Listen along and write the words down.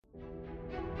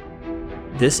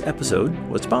This episode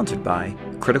was sponsored by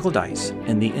Critical Dice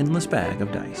and the Endless Bag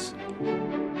of Dice.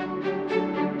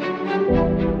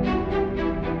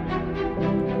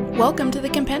 Welcome to the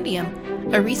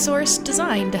Compendium, a resource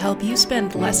designed to help you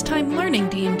spend less time learning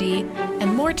D&D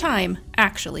and more time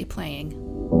actually playing.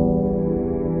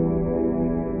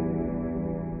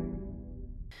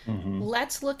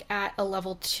 Let's look at a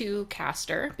level 2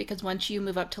 caster, because once you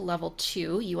move up to level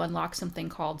 2, you unlock something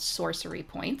called Sorcery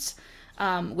points,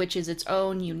 which is its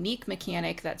own unique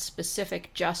mechanic that's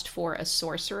specific just for a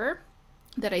sorcerer,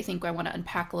 that I think I want to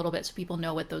unpack a little bit so people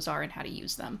know what those are and how to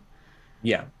use them.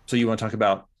 Yeah. So you want to talk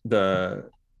about the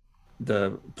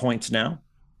points now?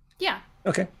 Yeah.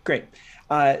 Okay, great.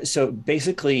 So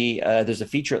basically, there's a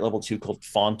feature at level 2 called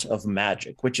Font of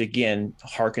Magic, which again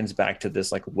harkens back to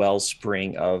this like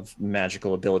wellspring of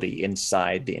magical ability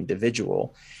inside the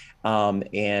individual,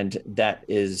 and that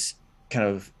is kind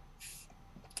of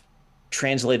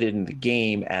translated in the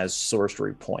game as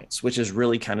sorcery points, which is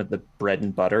really kind of the bread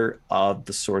and butter of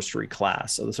the sorcery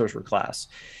class,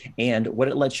 And what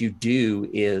it lets you do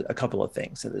is a couple of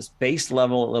things. So this base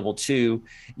level, at level 2,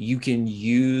 you can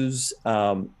use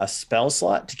a spell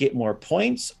slot to get more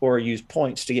points or use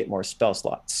points to get more spell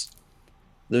slots.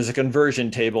 There's a conversion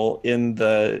table in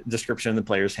the description of the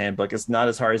player's handbook. It's not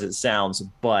as hard as it sounds,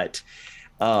 but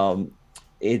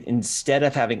instead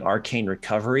of having arcane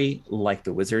recovery like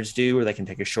the wizards do, where they can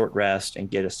take a short rest and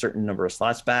get a certain number of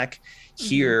slots back,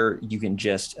 here you can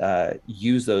just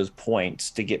use those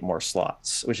points to get more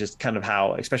slots, which is kind of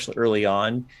how, especially early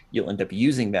on, you'll end up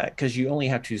using that, because you only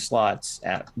have 2 slots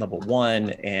at level 1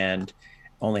 and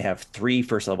only have 3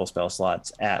 first level spell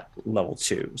slots at level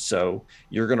 2. So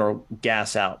you're going to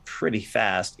gas out pretty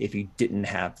fast if you didn't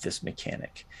have this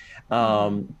mechanic.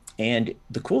 And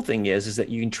the cool thing is that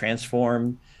you can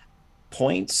transform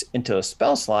points into a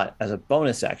spell slot as a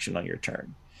bonus action on your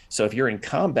turn. So if you're in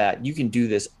combat, you can do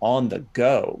this on the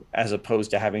go, as opposed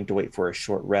to having to wait for a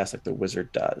short rest like the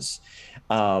wizard does.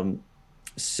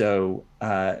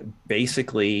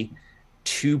 Basically,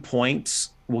 2 points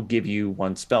will give you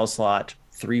 1 spell slot.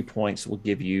 3 points will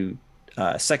give you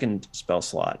a second spell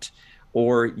slot.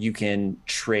 Or you can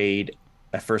trade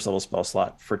a first level spell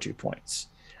slot for 2 points.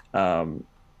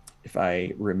 If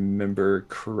I remember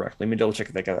correctly. Let me double check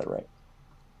if I got that right.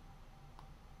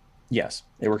 Yes,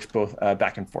 it works both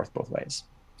back and forth both ways.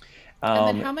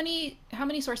 And then how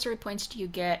many sorcery points do you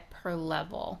get per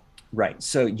level? Right.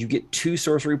 So you get 2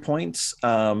 sorcery points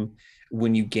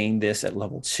when you gain this at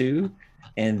level 2.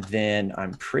 And then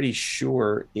I'm pretty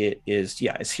sure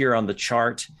it's here on the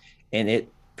chart, and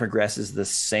it progresses the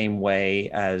same way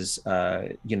as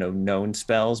known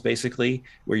spells, basically,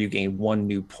 where you gain 1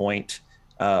 new point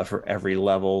for every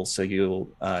level. So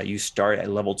you start at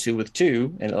level 2 with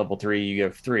 2, and at level 3 you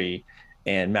have 3,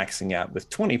 and maxing out with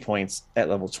 20 points at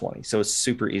level 20. So it's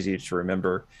super easy to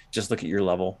remember. Just look at your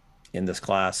level in this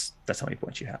class. That's how many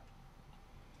points you have.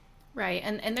 Right,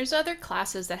 and there's other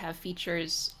classes that have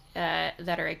features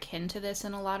that are akin to this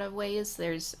in a lot of ways.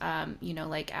 There's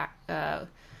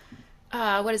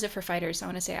what is it for fighters? I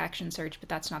want to say action surge, but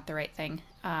that's not the right thing.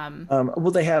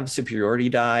 They have superiority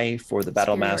die for the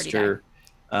battle master.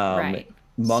 Right.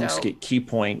 Monks get key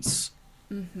points.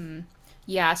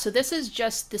 Yeah, so this is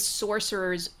just the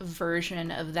sorcerer's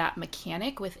version of that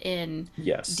mechanic within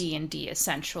D&D,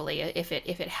 essentially. If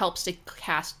it helps to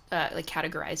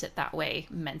categorize it that way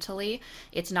mentally,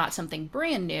 it's not something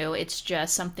brand new. It's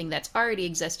just something that's already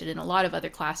existed in a lot of other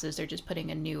classes. They're just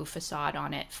putting a new facade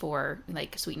on it for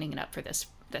sweetening it up for this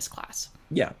class.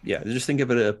 Yeah. Just think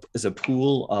of it as a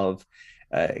pool of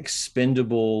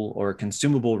expendable or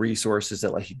consumable resources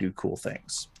that let you do cool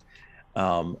things.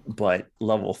 But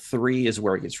level 3 is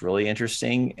where it gets really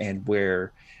interesting, and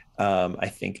where I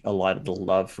think a lot of the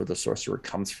love for the sorcerer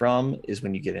comes from is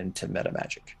when you get into meta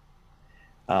magic.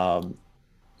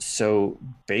 So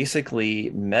basically,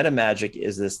 meta magic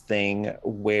is this thing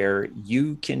where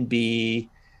you can be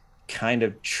kind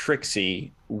of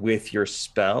tricksy with your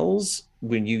spells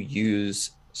when you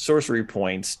use sorcery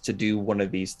points to do one of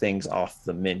these things off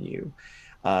the menu.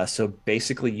 So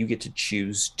basically, you get to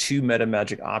choose 2 meta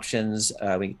magic options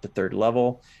when you get to 3rd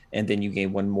level, and then you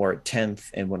gain 1 more at 10th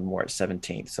and 1 more at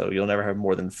 17th. So you'll never have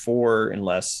more than 4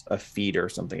 unless a feat or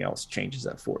something else changes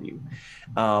that for you.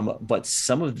 But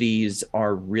some of these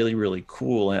are really, really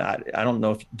cool. And I don't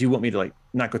know do you want me to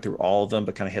not go through all of them,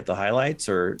 but kind of hit the highlights,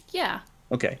 or? Yeah.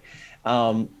 Okay.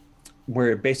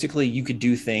 Where basically you could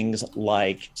do things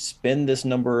like spend this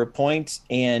number of points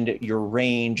and your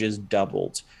range is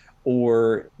doubled.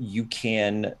 Or you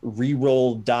can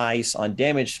re-roll dice on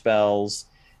damage spells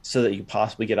so that you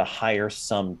possibly get a higher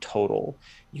sum total.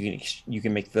 You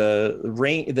can make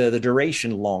the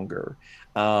duration longer.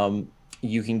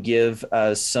 You can give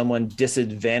someone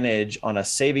disadvantage on a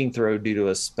saving throw due to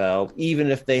a spell,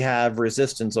 even if they have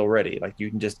resistance already. Like you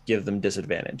can just give them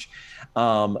disadvantage.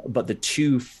 But the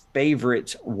two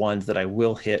favorite ones that I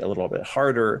will hit a little bit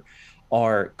harder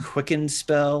are Quicken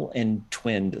Spell and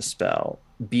Twinned Spell,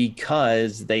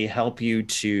 because they help you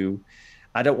to,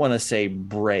 I don't want to say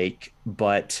break,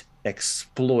 but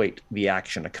exploit the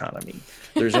action economy.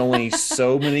 There's only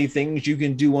so many things you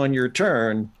can do on your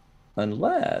turn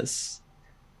unless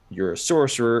you're a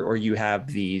sorcerer or you have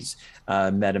these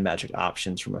meta magic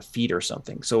options from a feat or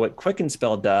something. So what Quicken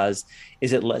Spell does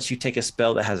is it lets you take a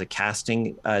spell that has a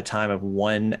casting time of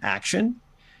 1 action.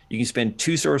 You can spend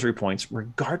 2 sorcery points,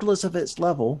 regardless of its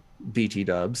level, BT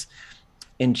dubs,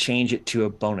 and change it to a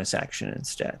bonus action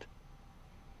instead.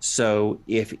 So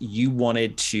if you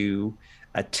wanted to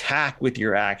attack with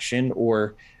your action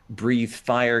or breathe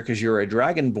fire because you're a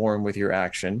dragonborn with your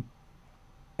action,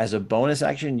 as a bonus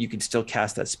action, you could still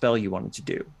cast that spell you wanted to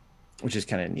do, which is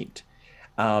kind of neat.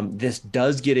 This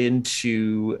does get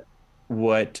into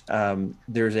what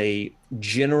there's a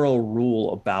general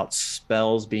rule about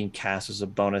spells being cast as a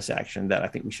bonus action that I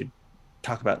think we should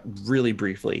talk about really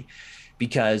briefly,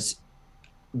 because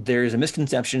there's a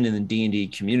misconception in the D&D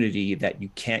community that you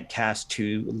can't cast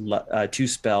two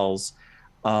spells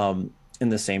in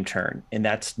the same turn, and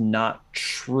that's not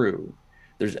true.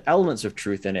 There's elements of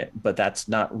truth in it, but that's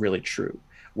not really true.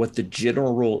 What the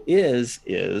general rule is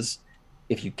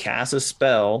if you cast a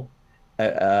spell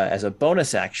as a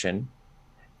bonus action,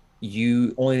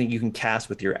 you only thing you can cast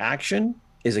with your action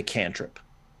is a cantrip.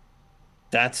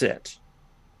 That's it.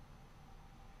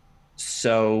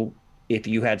 So if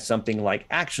you had something like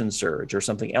Action Surge or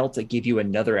something else that give you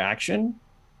another action,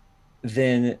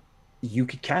 then you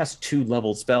could cast 2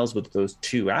 leveled spells with those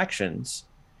 2 actions,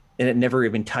 and it never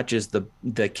even touches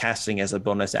the casting as a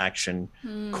bonus action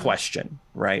question,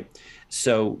 right?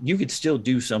 So you could still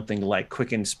do something like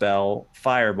Quicken Spell,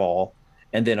 Fireball,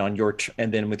 and then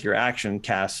and then with your action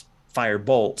cast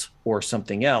Firebolt or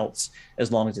something else,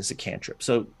 as long as it's a cantrip.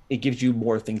 So it gives you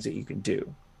more things that you can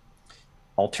do.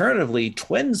 Alternatively,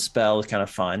 Twin Spell is kind of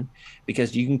fun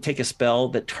because you can take a spell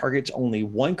that targets only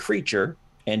one creature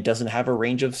and doesn't have a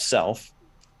range of self,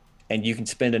 and you can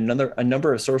spend a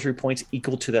number of sorcery points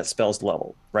equal to that spell's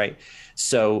level, right?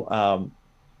 So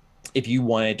if you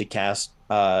wanted to cast,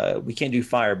 we can't do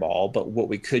Fireball, but what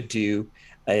we could do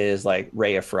is like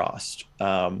Ray of Frost.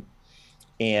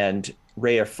 And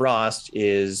Ray of Frost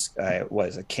is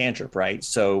a cantrip, right?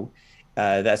 So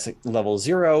that's level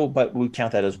 0, but we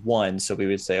count that as 1. So we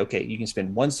would say, okay, you can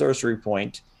spend 1 sorcery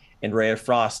point, and Ray of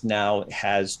Frost now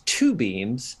has 2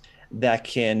 beams that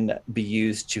can be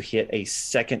used to hit a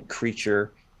second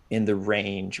creature in the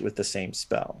range with the same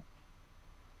spell.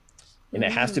 And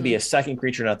it has to be a second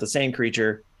creature, not the same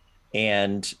creature.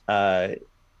 And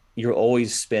you'll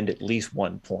always spend at least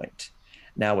 1 point.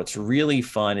 Now, what's really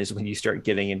fun is when you start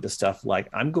getting into stuff like,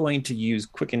 I'm going to use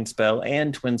Quicken Spell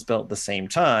and Twin Spell at the same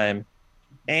time,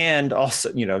 and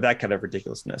also, that kind of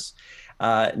ridiculousness.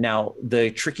 Now,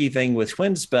 the tricky thing with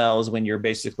Twin Spell is when you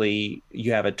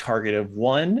have a target of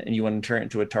 1 and you want to turn it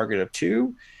into a target of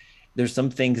 2. There's some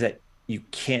things that you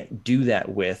can't do that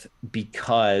with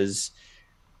because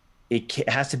it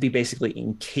has to be basically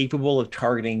incapable of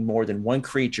targeting more than 1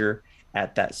 creature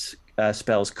at that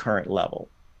spell's current level.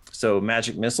 So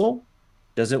Magic Missile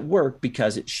doesn't work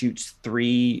because it shoots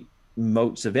 3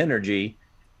 motes of energy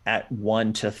at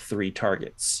 1 to 3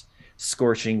 targets.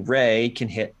 Scorching Ray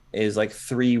is like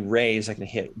 3 rays that can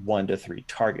hit 1 to 3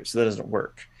 targets. So that doesn't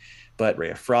work. But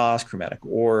Ray of Frost, Chromatic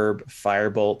Orb,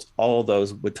 Firebolt, all of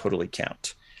those would totally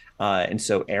count. And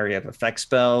so area of effect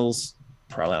spells,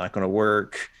 probably not going to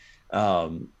work.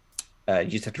 You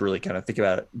just have to really kind of think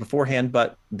about it beforehand,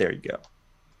 but there you go.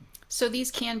 So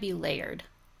these can be layered,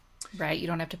 right? You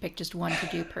don't have to pick just one to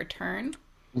do per turn.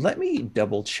 Let me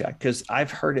double check because I've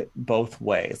heard it both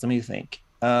ways. Let me think.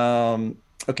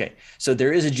 Okay, so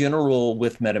there is a general rule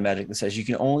with meta magic that says you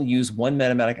can only use 1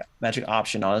 meta magic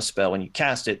option on a spell when you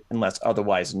cast it, unless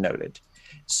otherwise noted.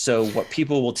 So what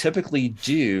people will typically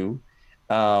do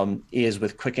is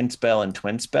with Quicken Spell and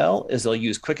Twin Spell is they'll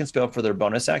use Quicken Spell for their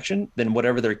bonus action, then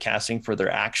whatever they're casting for their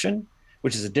action,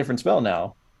 which is a different spell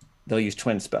now, they'll use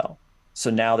Twin Spell. So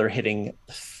now they're hitting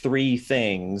 3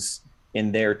 things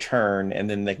in their turn, and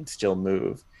then they can still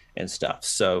move and stuff.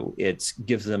 So it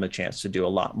gives them a chance to do a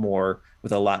lot more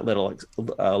with a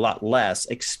lot less,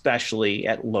 especially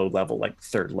at low level, like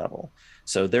 3rd level.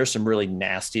 So there's some really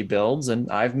nasty builds,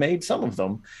 and I've made some of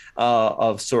them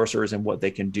of sorcerers and what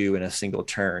they can do in a single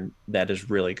turn that is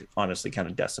really honestly kind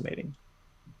of decimating.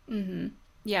 Mm-hmm.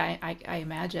 Yeah, I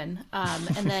imagine.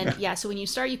 And then yeah, so when you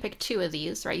start, you pick two of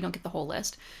these, right? You don't get the whole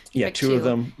list. You Yeah, pick two of two,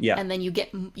 them. Yeah. and then you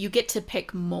get to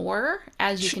pick more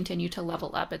as you continue to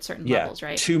level up at certain Yeah, levels,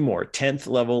 right? two more, 10th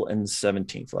level and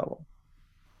 17th level.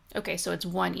 Okay, so it's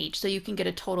one each. So you can get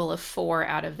a total of four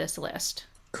out of this list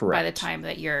by the Correct. time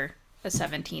that you're a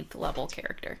 17th level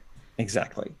character.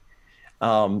 Exactly.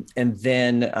 And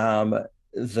then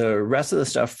the rest of the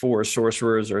stuff for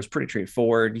sorcerers is pretty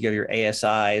straightforward. You have your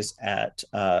ASIs at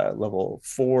level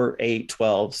 4, 8,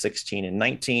 12, 16, and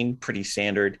 19, pretty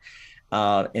standard.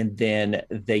 And then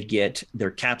they get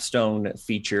their capstone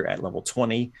feature at level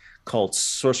 20 called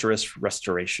Sorceress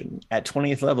Restoration. At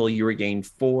 20th level, you regain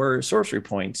 4 sorcery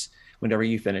points whenever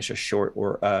you finish a short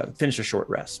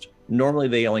rest. Normally,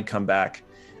 they only come back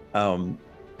on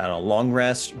a long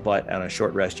rest, but on a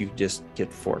short rest, you just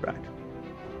get 4 back.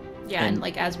 Yeah, and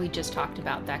like as we just talked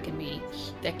about, that can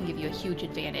give you a huge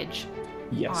advantage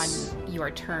on your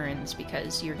turns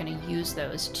because you're going to use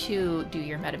those to do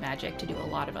your meta magic, to do a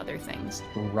lot of other things.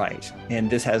 Right. And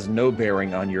this has no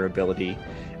bearing on your ability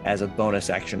as a bonus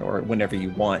action or whenever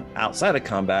you want outside of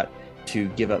combat to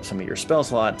give up some of your spell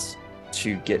slots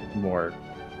to get more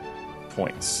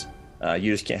points.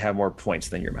 You just can't have more points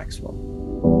than your maximum.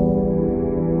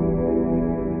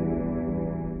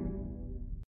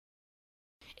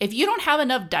 If you don't have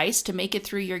enough dice to make it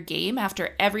through your game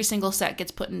after every single set gets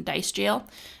put in dice jail,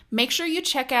 make sure you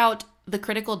check out the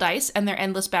Critical Dice and their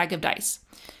endless bag of dice.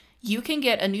 You can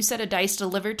get a new set of dice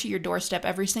delivered to your doorstep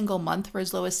every single month for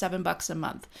as low as $7 a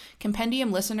month.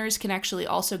 Compendium listeners can actually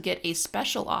also get a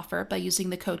special offer by using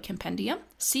the code Compendium,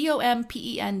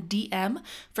 COMPENDM,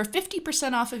 for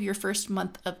 50% off of your first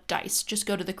month of dice. Just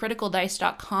go to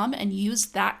thecriticaldice.com and use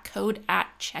that code at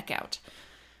checkout.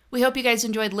 We hope you guys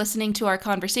enjoyed listening to our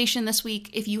conversation this week.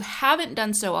 If you haven't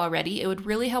done so already, it would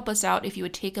really help us out if you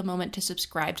would take a moment to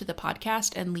subscribe to the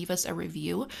podcast and leave us a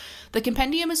review. The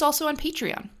Compendium is also on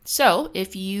Patreon. So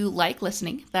if you like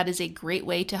listening, that is a great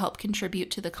way to help contribute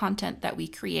to the content that we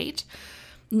create.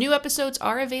 New episodes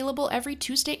are available every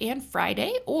Tuesday and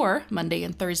Friday, or Monday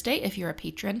and Thursday if you're a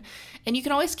patron. And you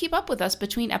can always keep up with us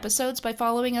between episodes by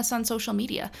following us on social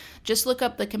media. Just look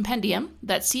up the Compendium,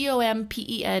 that's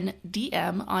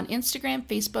COMPENDM, on Instagram,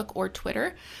 Facebook, or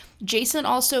Twitter. Jason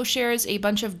also shares a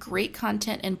bunch of great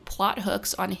content and plot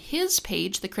hooks on his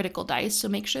page, The Critical Dice, so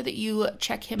make sure that you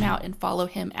check him out and follow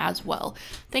him as well.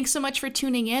 Thanks so much for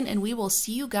tuning in, and we will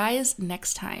see you guys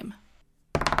next time.